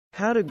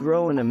How to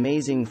grow an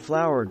amazing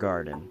flower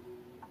garden.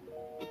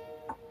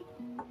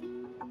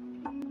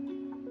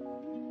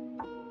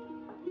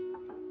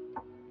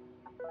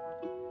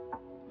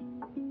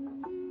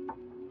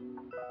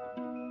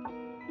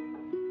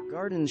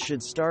 Gardens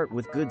should start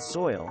with good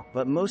soil,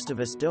 but most of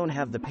us don't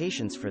have the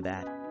patience for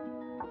that.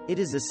 It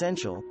is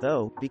essential,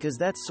 though, because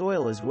that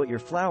soil is what your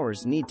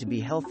flowers need to be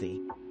healthy.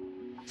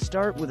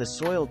 Start with a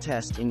soil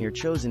test in your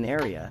chosen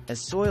area,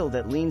 as soil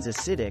that leans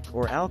acidic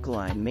or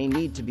alkaline may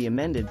need to be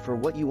amended for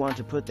what you want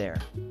to put there.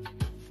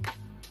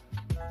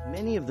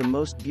 Many of the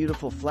most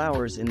beautiful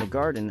flowers in the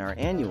garden are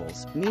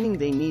annuals, meaning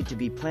they need to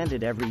be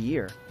planted every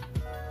year.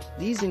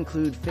 These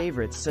include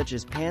favorites such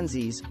as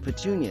pansies,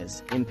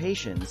 petunias,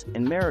 impatiens,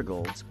 and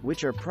marigolds,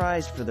 which are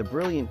prized for the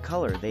brilliant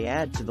color they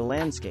add to the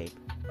landscape.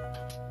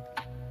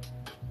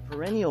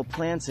 Perennial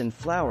plants and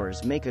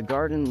flowers make a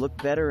garden look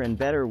better and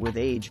better with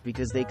age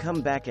because they come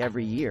back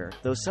every year,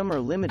 though some are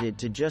limited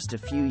to just a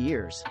few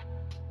years.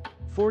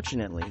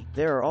 Fortunately,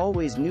 there are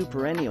always new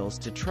perennials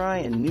to try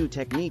and new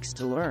techniques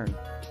to learn.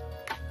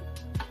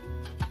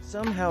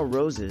 Somehow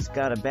roses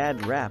got a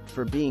bad rap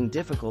for being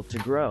difficult to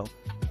grow.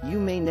 You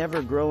may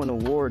never grow an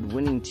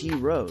award-winning tea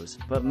rose,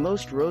 but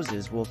most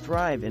roses will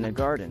thrive in a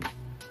garden.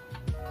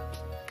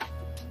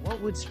 What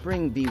would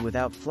spring be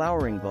without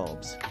flowering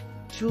bulbs?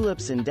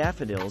 Tulips and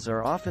daffodils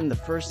are often the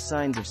first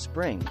signs of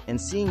spring, and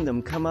seeing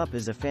them come up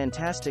is a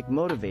fantastic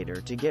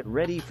motivator to get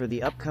ready for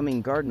the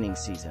upcoming gardening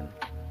season.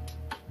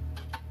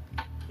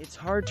 It's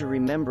hard to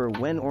remember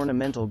when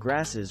ornamental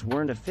grasses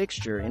weren't a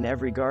fixture in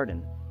every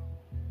garden.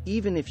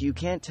 Even if you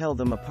can't tell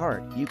them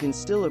apart, you can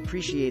still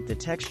appreciate the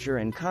texture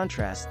and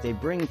contrast they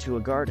bring to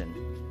a garden.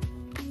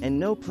 And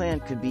no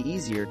plant could be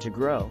easier to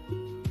grow.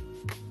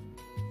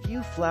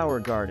 Few flower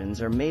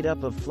gardens are made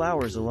up of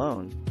flowers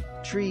alone.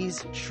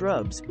 Trees,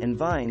 shrubs, and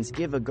vines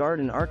give a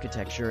garden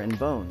architecture and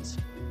bones.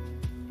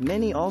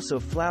 Many also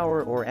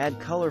flower or add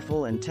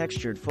colorful and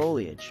textured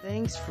foliage.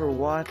 Thanks for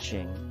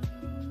watching.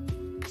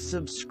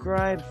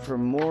 Subscribe for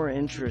more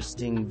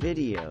interesting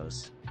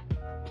videos.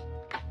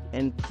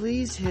 And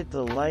please hit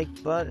the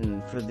like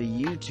button for the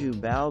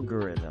YouTube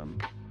algorithm.